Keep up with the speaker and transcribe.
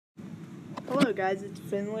Hello guys, it's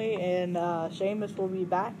Finley and Seamus will be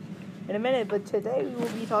back in a minute, but today we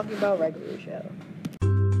will be talking about regular show.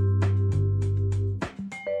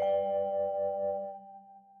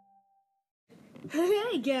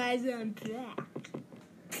 Hey guys, I'm back.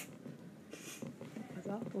 That's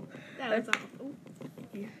awful. That was awful.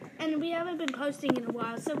 Yeah. And we haven't been posting in a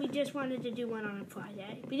while, so we just wanted to do one on a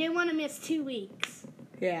Friday. We didn't want to miss 2 weeks.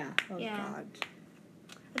 Yeah. Oh Yeah. God.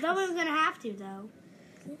 I thought we were going to have to, though.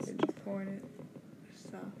 They're just pouring it.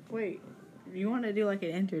 Stuff. Wait, you want to do like an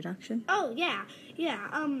introduction? Oh, yeah.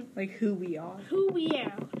 Yeah, Like who we are? who we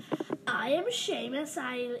are. I am Seamus.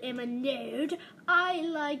 I am a nerd. I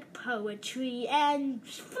like poetry and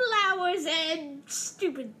flowers and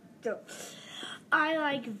stupid stuff. I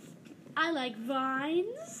like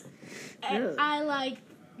vines. And Really? I like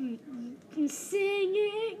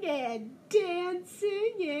singing and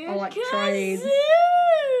dancing and I like trades. kazoo.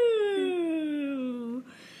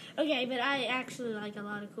 Okay, but I actually like a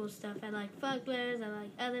lot of cool stuff. I like fugglers. I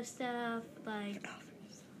like other stuff. Like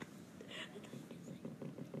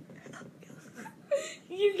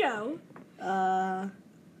you go. Hi,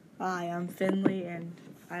 I'm Finley and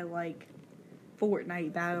I like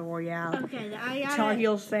Fortnite Battle Royale. Okay, I got Tar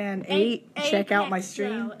Heels fan 8. Check out my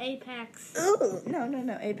stream. Though, Apex. Ooh,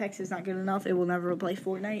 no. Apex is not good enough. It will never replace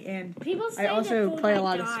Fortnite. And People say I also that play a Fortnite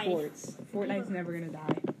lot died. of sports. Fortnite's never gonna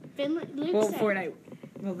die. Luke Well, said. Fortnite.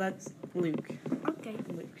 Well, that's Luke. Okay.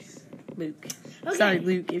 Luke. Okay. Sorry,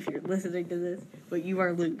 Luke, if you're listening to this, but you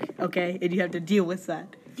are Luke, okay? And you have to deal with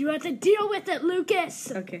that. You have to deal with it,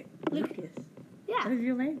 Lucas. Okay. Luke. Lucas. Yeah. What is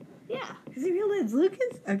your name? Yeah. Is your real name's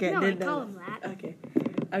Lucas? Okay, No, I didn't know call that. him that. Okay.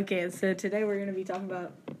 Okay, so today we're gonna be talking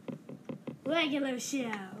about Regular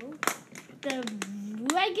show. The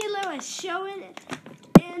regular show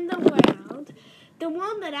in the world. The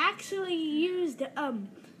one that actually used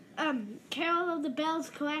Carol of the Bells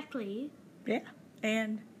correctly. yeah,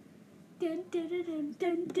 and Dun, dun, dun, dun,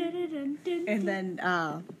 dun, dun, dun, dun, and then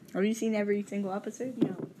have you seen every single episode?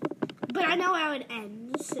 No. But I know how it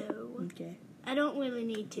ends, so Okay. I don't really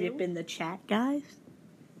need to. Dip in the chat, guys.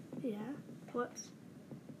 Yeah. Whoops.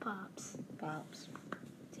 Pops. Pops.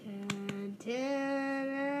 Dun,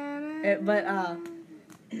 dun, dun, But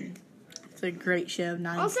it's a great show.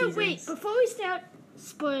 9 Also, seasons. wait, before we start,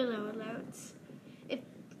 spoiler alerts.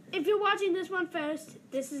 If you're watching this one first,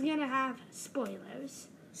 this is gonna have spoilers.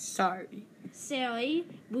 Sorry. Sorry,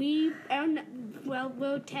 we'll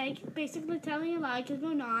take basically telling a lie because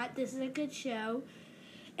we're not. This is a good show.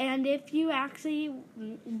 And if you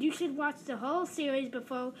you should watch the whole series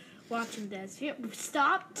before watching this. Here,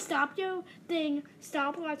 stop your thing,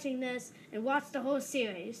 stop watching this, and watch the whole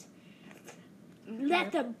series.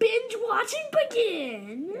 Let the binge watching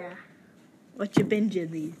begin. Yeah. What you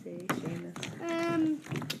binging these days, Seamus?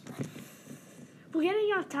 We're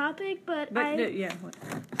getting off topic, but yeah. What?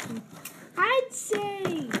 I'd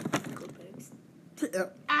say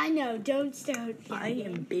I know. Don't start. I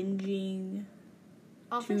am binging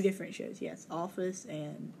Office? 2 different shows. Yes, Office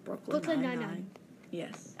and Brooklyn Nine-Nine.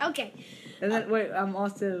 Yes. Okay. And then wait, I'm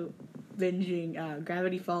also binging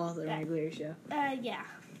Gravity Falls and Regular Show. Yeah.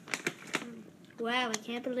 Wow, I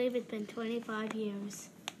can't believe it's been 25 years.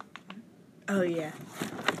 Oh yeah.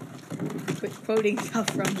 Quit quoting stuff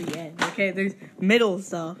from the end. Okay, there's middle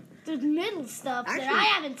stuff. There's middle stuff that Actually, I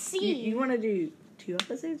haven't seen. You want to do 2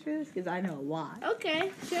 episodes for this? Because I know a lot.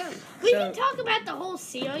 Okay, sure. We can talk about the whole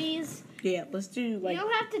series. Yeah, let's do You like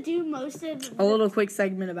don't have to do most of a little quick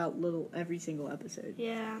segment about every single episode.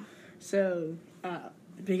 Yeah. So,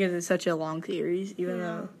 because it's such a long series, even Yeah.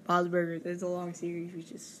 though Bob's Burgers is a long series, we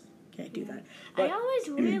just can't do that. I But, always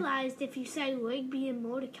realized if you say Rigby and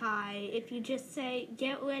Mordecai, if you just say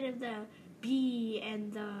get rid of the B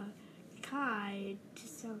and the Kai,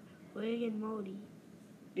 just so Rig and Morty.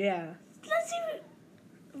 yeah. That's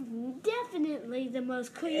definitely the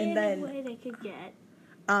most creative then- way they could get.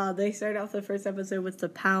 They start off the first episode with the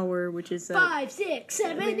power, which is 5, 6,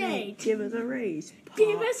 7, 8. Give us a raise.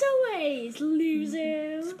 Give Pop. us a raise,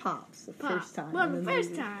 loser. Pops the Pop. first time. Well, and the then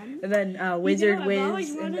first they- time. And then Wizard I've Wiz. always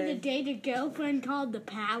and wanted to then, date a girlfriend called the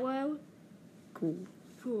Power. cool.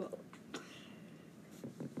 Cool.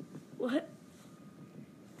 What?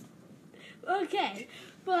 Okay,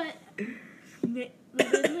 but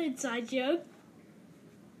little inside joke.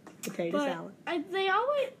 Potato But salad. they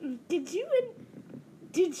always did you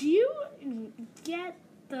get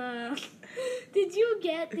the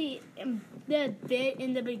the bit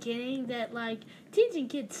in the beginning that like teaching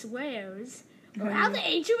kids swears? Or how the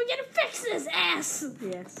H are we gonna fix this ass?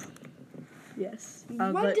 Yes. Yes.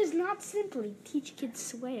 One But does not simply teach kids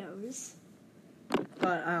swears.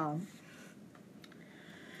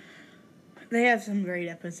 They have some great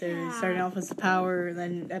episodes. Yeah. Starting off with the power,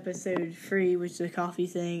 then episode 3, which is the coffee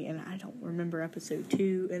thing, and I don't remember episode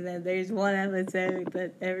 2. And then there's one episode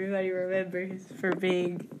that everybody remembers for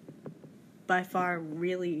being by far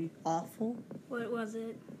really awful. What was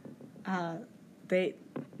it? They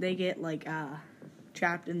get like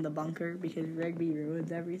trapped in the bunker because Rigby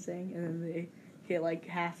ruins everything, and then they get like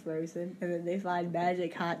half frozen, and then they find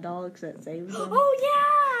magic hot dogs that save them. Oh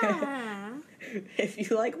yeah. If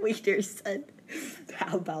you like Wienerson,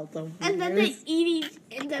 how about them? And then they eat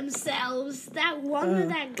themselves. That one where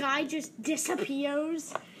that guy just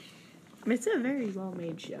disappears. It's a very well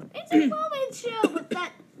made show. It's a well-made show, but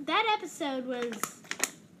that episode was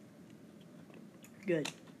Good.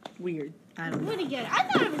 Weird. I don't know. pretty good. I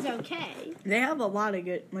thought it was okay. They have a lot of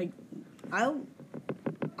good, like, I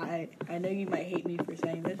know you might hate me for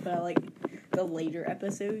saying this, but I like the later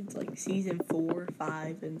episodes, like season 4,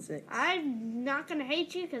 5, and 6. I'm not gonna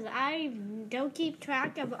hate you because I don't keep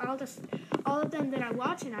track of all of them that I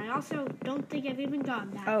watch, and I also don't think I've even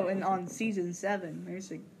gotten that. Oh, and on season 7,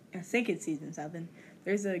 I think it's season 7,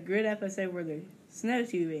 there's a good episode where they're snow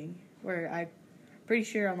tubing, where I'm pretty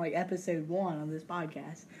sure on like episode 1 on this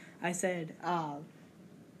podcast, I said,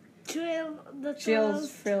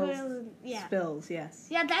 Chills, frills, yeah. spills, yes.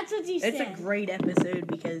 Yeah, that's what you said. It's a great episode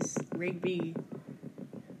because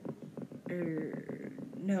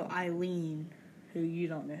Eileen, who you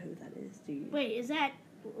don't know who that is, do you? Wait, is that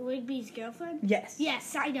Rigby's girlfriend? Yes.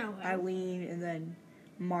 Yes, I know her. Eileen and then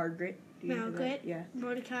Margaret. Do you know that? Margaret? Yeah.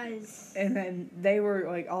 Mordecai's... And then they were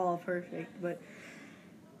like all perfect, but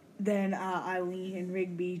then Eileen and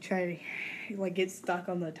Rigby try to like get stuck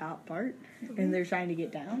on the top part, and they're trying to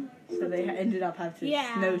get down, so they ended up having to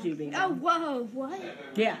snow tubing. Oh, whoa, what?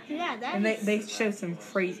 Yeah. Yeah, that And is... they show some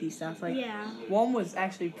crazy stuff. Like one was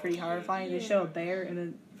actually pretty horrifying. They show a bear, and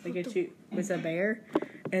then they get to with a bear,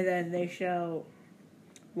 and then they show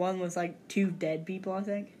one was like 2 dead people, I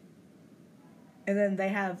think, and then they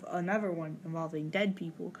have another one involving dead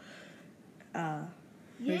people.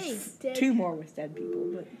 There's 2 more with dead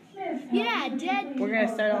people, but yeah, dead. we're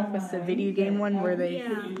gonna start off with the video game one where they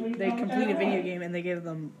complete a video game and they give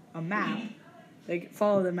them a map. They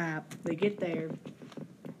follow the map. They get there,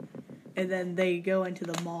 and then they go into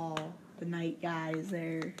the mall. The night guy is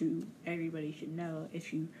there, who everybody should know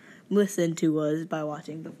if you listen to us by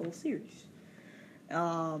watching the full series.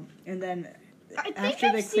 And then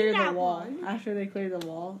after they clear the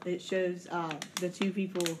wall, it shows the 2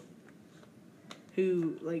 people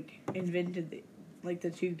who like invented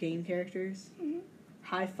the 2 game characters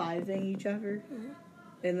high-fiving each other,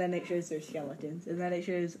 and then it shows their skeletons, and then it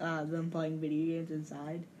shows them playing video games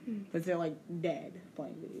inside, but they're like dead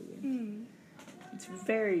playing video games. It's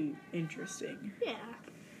very interesting. Yeah.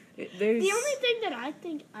 The only thing that I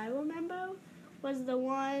think I remember was the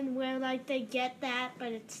one where like they get that,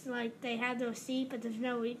 but it's like they have the receipt, but there's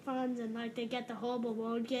no refunds, and like they get the Horrible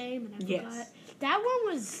World game, and I forgot. That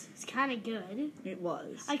one was kind of good. It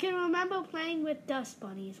was. I can remember playing with dust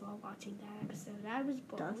bunnies while watching that episode. I was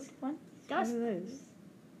bored. Dust bunnies? Dust What are bunnies. those?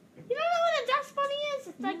 You don't know what a dust bunny is?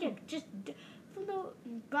 It's like a just from the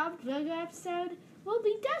Bob Burger episode. We'll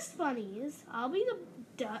be dust bunnies. I'll be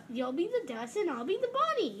you'll be the dust, and I'll be the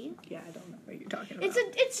bunny. Yeah, I don't know what you're talking about.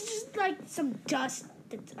 It's just like some dust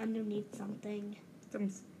that's underneath something.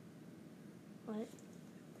 What?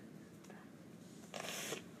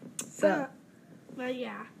 So, But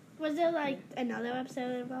yeah, was there like another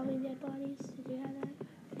episode involving dead bodies? Did you have that?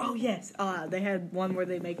 oh yes, they had one where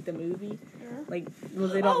they make the movie. Yeah.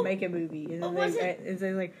 They don't make a movie, and then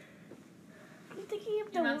they like. I'm thinking of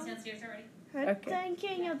the Your mom's one. downstairs already? I'm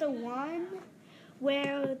thinking of the one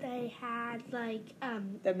where they had like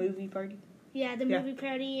The movie party. the movie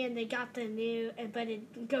party, and they got the new, but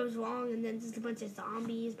it goes wrong, and then there's a bunch of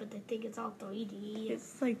zombies, but they think it's all 3D.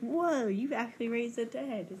 It's like, whoa, you've actually raised the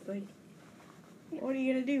dead. It's like, what are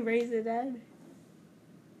you gonna do, raise the dead?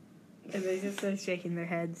 And they just start shaking their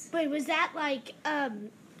heads. Wait, was that like that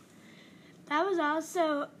was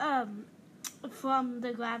also from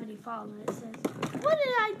the Gravity Falls, when it says, "What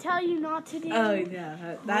did I tell you not to do? Oh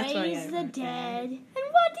yeah, that's why. Raise the dead." And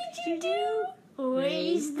what did you do?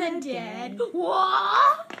 Raise the dead.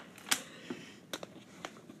 What?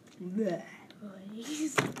 Blech.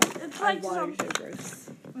 It's like Water's some. so gross.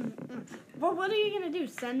 Well, what are you gonna do?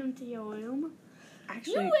 Send them to your room?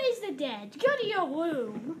 Actually, You raise the dead. Go to your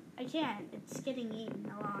room. I can't. It's getting eaten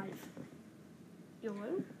alive. Your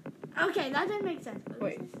room? Okay, that didn't make sense.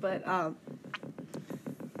 wait, but I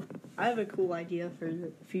have a cool idea for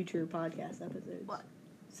the future podcast episodes. What?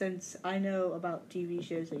 Since I know about TV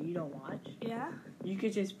shows that you don't watch, Yeah? you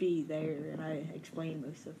could just be there and I explain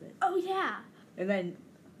most of it. Oh, yeah. And then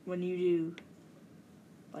when you do,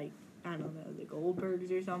 like, I don't know, the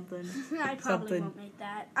Goldbergs or something. I probably won't make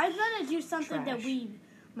that. I'm gonna do something that we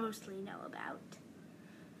mostly know about.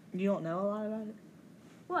 You don't know a lot about it?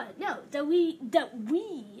 What? No, that we.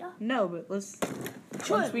 No, but once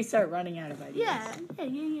we start running out of ideas. Yeah.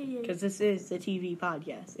 Because this is the TV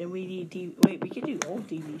podcast, and we need TV. Wait, we could do old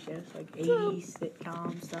TV shows, like 80s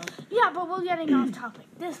sitcom stuff. Yeah, but we're getting off topic.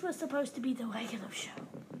 This was supposed to be the regular show.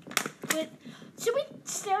 But should we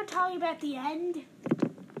start talking about the end?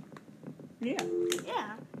 Yeah.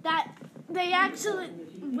 Yeah. That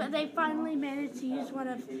they finally managed to use one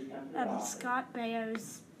of Scott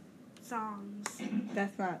Baio's songs.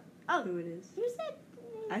 That's not who it is. Who's that?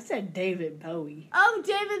 I said David Bowie. Oh,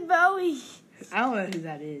 David Bowie. I don't know who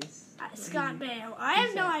that is. Scott Baio. I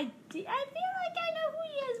have no idea. I feel like I know who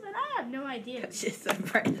he is, but I have no idea. It's just a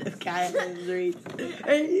random guy on the streets.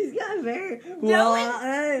 And he's got very... No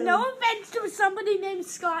offense to somebody named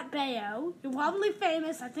Scott Baio. You're probably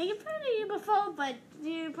famous. I think I've heard of you before, but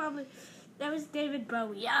you probably... That was David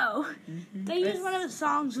Bowie. They used one of his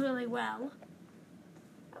songs really well.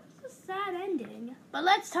 That was a sad ending. But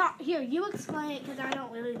let's talk... Here, you explain it, because I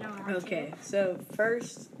don't really know how to. Okay, so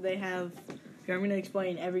first they have... I'm going to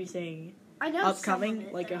explain everything I know upcoming,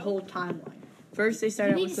 it, like though. a whole timeline. First they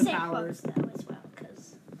start out with the powers. You need to say quotes, though, as well,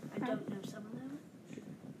 because I don't know some of them.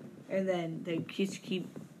 And then they just keep...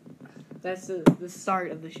 That's the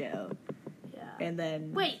start of the show. Yeah. And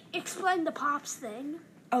then... Wait, explain the Pops thing.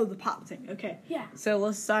 Oh, the pop thing. Okay. Yeah. So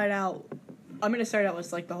let's start out... I'm going to start out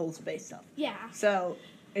with, like, the whole space stuff. Yeah. So,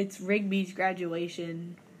 it's Rigby's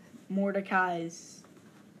graduation. Mordecai's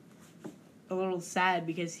a little sad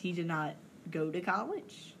because he did not go to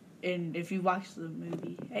college. And if you watch the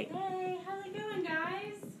movie... Hey, how's it going,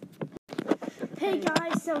 guys? Hey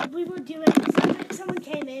guys, so we were doing. Someone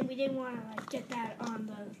came in. We didn't want to get that on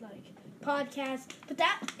the podcast, but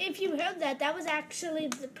that if you heard that, that was actually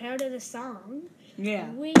the part of the song. Yeah.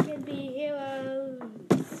 We can be heroes.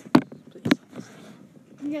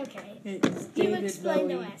 Okay. You explained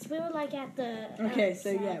the rest. We were at the. Okay, so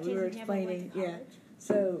yeah, we were explaining. Yeah.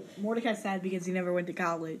 So Mordecai's sad because he never went to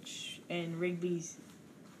college, and Rigby's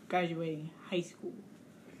graduating high school.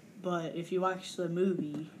 But if you watch the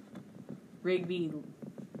movie, Rigby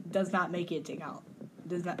does not make it to college.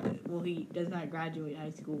 He does not graduate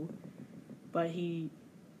high school, but he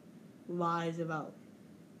lies about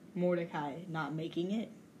Mordecai not making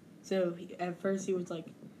it. So at first he was like,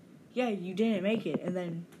 "Yeah, you didn't make it," and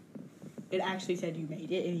then it actually said you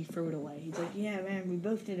made it, and he threw it away. He's like, "Yeah, man, we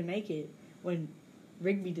both didn't make it," when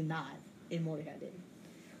Rigby did not, and Mordecai did.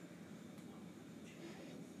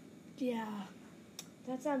 Yeah,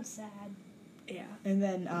 that sounds sad. Yeah, and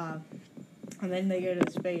then they go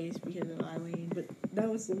to space because of Eileen. But that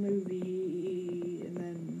was the movie, and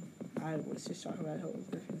then I was just talking about a whole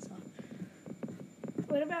different stuff.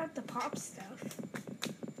 What about the pop stuff?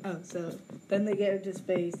 Oh, so then they go to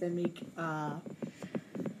space. They make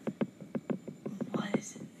what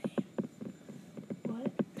is his name?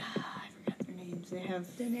 What? I forgot their names. They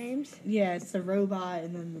have The names? Yeah, it's the robot,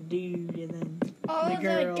 and then the dude, and then All the of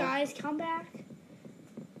girl. the guys come back?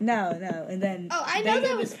 No, and then I they know go that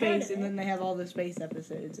to was part space, of and it. then they have all the space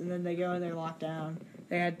episodes, and then they go in their lockdown.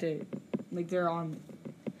 They had to, they're on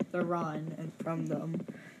the run and from them,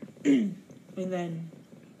 and then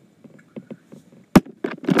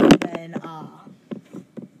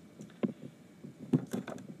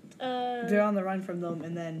they're on the run from them,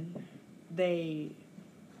 and then they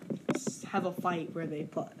have a fight where they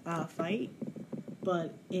fight,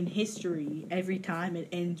 but in history, every time it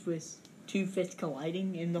ends with two fists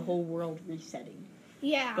colliding and the whole world resetting.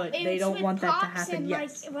 Yeah, But they don't want that to Pops happen. And,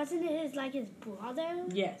 Yes. wasn't it his brother?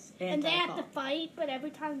 Yes. And they have to Anti-Pop. fight, but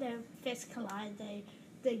every time their fists collide,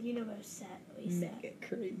 the universe resets. Mega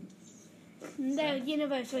crazy. The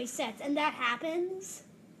universe resets, and that happens.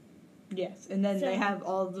 Yes, and then So- they have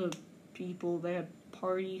all the people. They have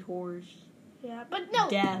Party Horse, Yeah, but no.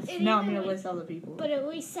 Death. it No, I'm even gonna list all the people. But it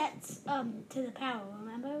resets to the power.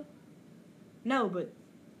 Remember? No, but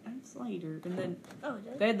that's later. And then Oh, it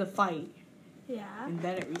does? they had the fight, Yeah. and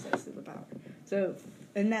then it resets to the power. So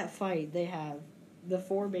in that fight, they have the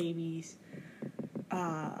four babies.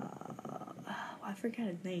 I forgot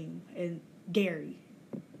his name, and Gary.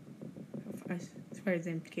 I swear his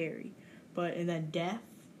name's Gary. And then Death,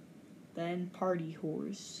 then Party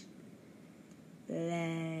Horse,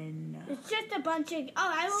 then It's just a bunch of. Oh,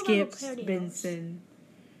 I remember Skips Party Benson.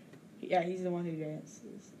 Yeah, he's the one who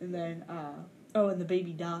dances. And then and the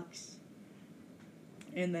baby ducks.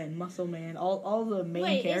 And then Muscle Man, all the main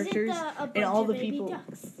Wait, characters is it a bunch and all of the baby people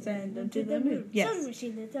ducks? send them to the moon. Yes. Soda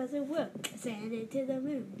machine that doesn't work. Send it to the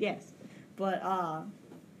moon. Yes. But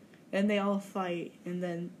and they all fight, and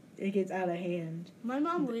then it gets out of hand. My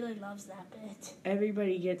mom really loves that bit.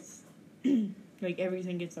 Everybody gets, like,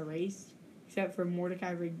 everything gets erased, except for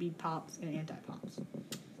Mordecai, Rigby, Pops, and Anti-Pops.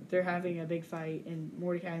 They're having a big fight, and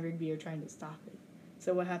Mordecai and Rigby are trying to stop it.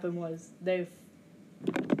 So what happened was, they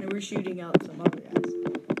were shooting out some other guys.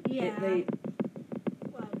 Yeah. They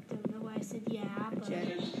Well, I don't know why I said yeah, but...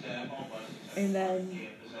 eject, and then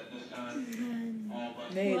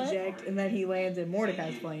they eject, and then he lands in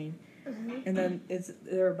Mordecai's plane. And then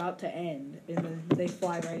they're about to end, and then they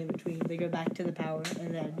fly right in between. They go back to the tower,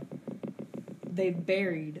 and then they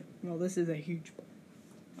buried. Well, this is a huge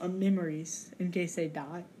memories in case they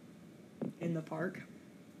die in the park.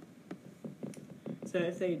 So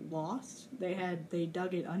if they lost, they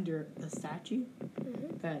dug it under the statue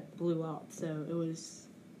that blew up. So it was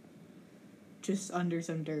just under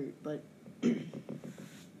some dirt, but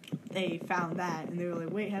they found that, and they were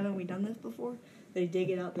like, "Wait, haven't we done this before?" They dig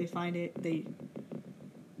it up, they find it, they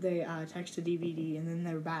text a DVD, and then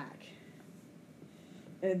they're back.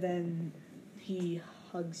 And then he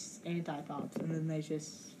hugs Anti-Pops, and then they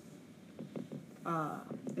just,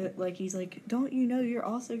 he's like, "Don't you know you're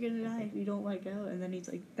also gonna die if you don't let go?" And then he's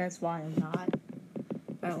like, "That's why I'm not."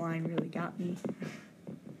 That line really got me.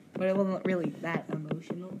 But it wasn't really that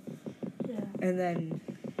emotional. Yeah. And then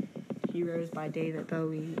Heroes by David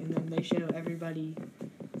Bowie, and then they show everybody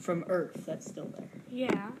from Earth that's still there.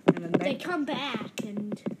 Yeah. And then They come back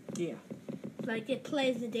and yeah. like it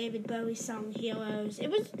plays the David Bowie song Heroes. It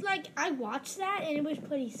was like I watched that and it was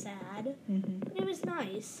pretty sad. Mm-hmm. It was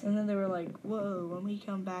nice. And then they were like, "Whoa, when we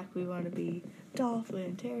come back we want to be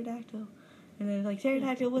Dolphin, Pterodactyl." And then like,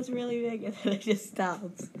 "Pterodactyl was really big," and then it just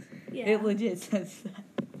stops. Yeah. It legit says that.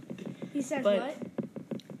 He says But what?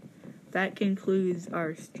 That concludes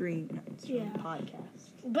our stream Yeah. podcast.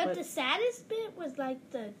 But the saddest bit was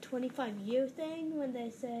like the 25-year thing when they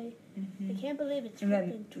say, "I can't believe it's And then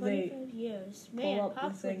been 25 years." Man, pull up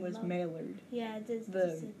Pops the thing would was love- Maillard. Yeah, it is.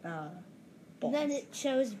 The And then it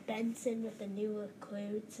shows Benson with the new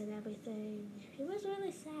recruits and everything. It was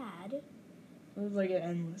really sad. It was like an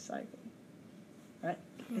endless cycle. Right?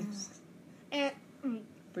 Yeah. It's And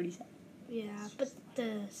pretty sad. yeah,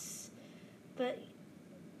 but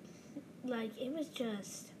like it was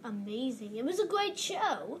just amazing. It was a great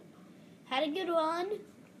show. Had a good run.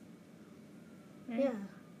 Yeah.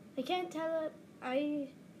 I can't tell it.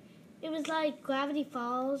 It was like Gravity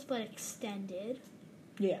Falls but extended.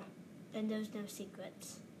 Yeah. And there's no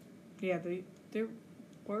secrets. Yeah, there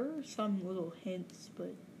were some little hints,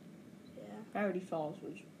 but Yeah. Gravity Falls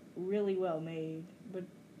was really well made, but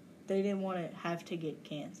they didn't want to have to get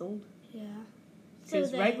canceled. Yeah.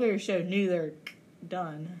 Because regular show knew they're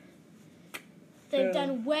done. They've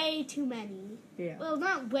done way too many. Yeah. Well,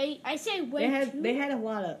 not way. I say way too. They had a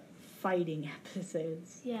lot of fighting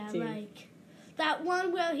episodes. Yeah, too. like that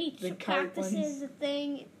one where he The kite practices ones. the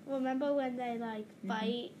thing. Remember when they like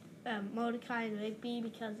fight Mordecai and Rigby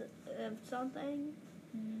because of something?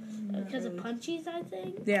 Because of punchies, I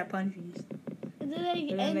think. Yeah, punchies. And then they,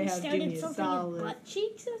 And then they have started Jimmy something Solid. in butt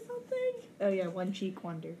cheeks or something. Oh yeah, One Cheek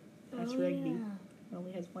Wonder. That's Rigby. Yeah.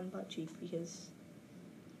 Only has one butt cheek because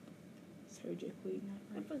surgically not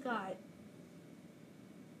I right. forgot.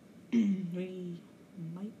 We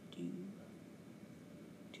might do.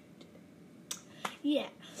 Yeah.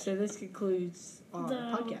 So this concludes our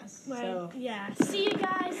podcast. Right, So yeah. See you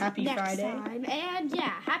guys Happy next Friday. time. And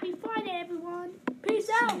yeah, happy Friday, everyone. Peace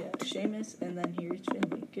out. see ya, Seamus, and then here's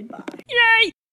Finley. Goodbye. Yay!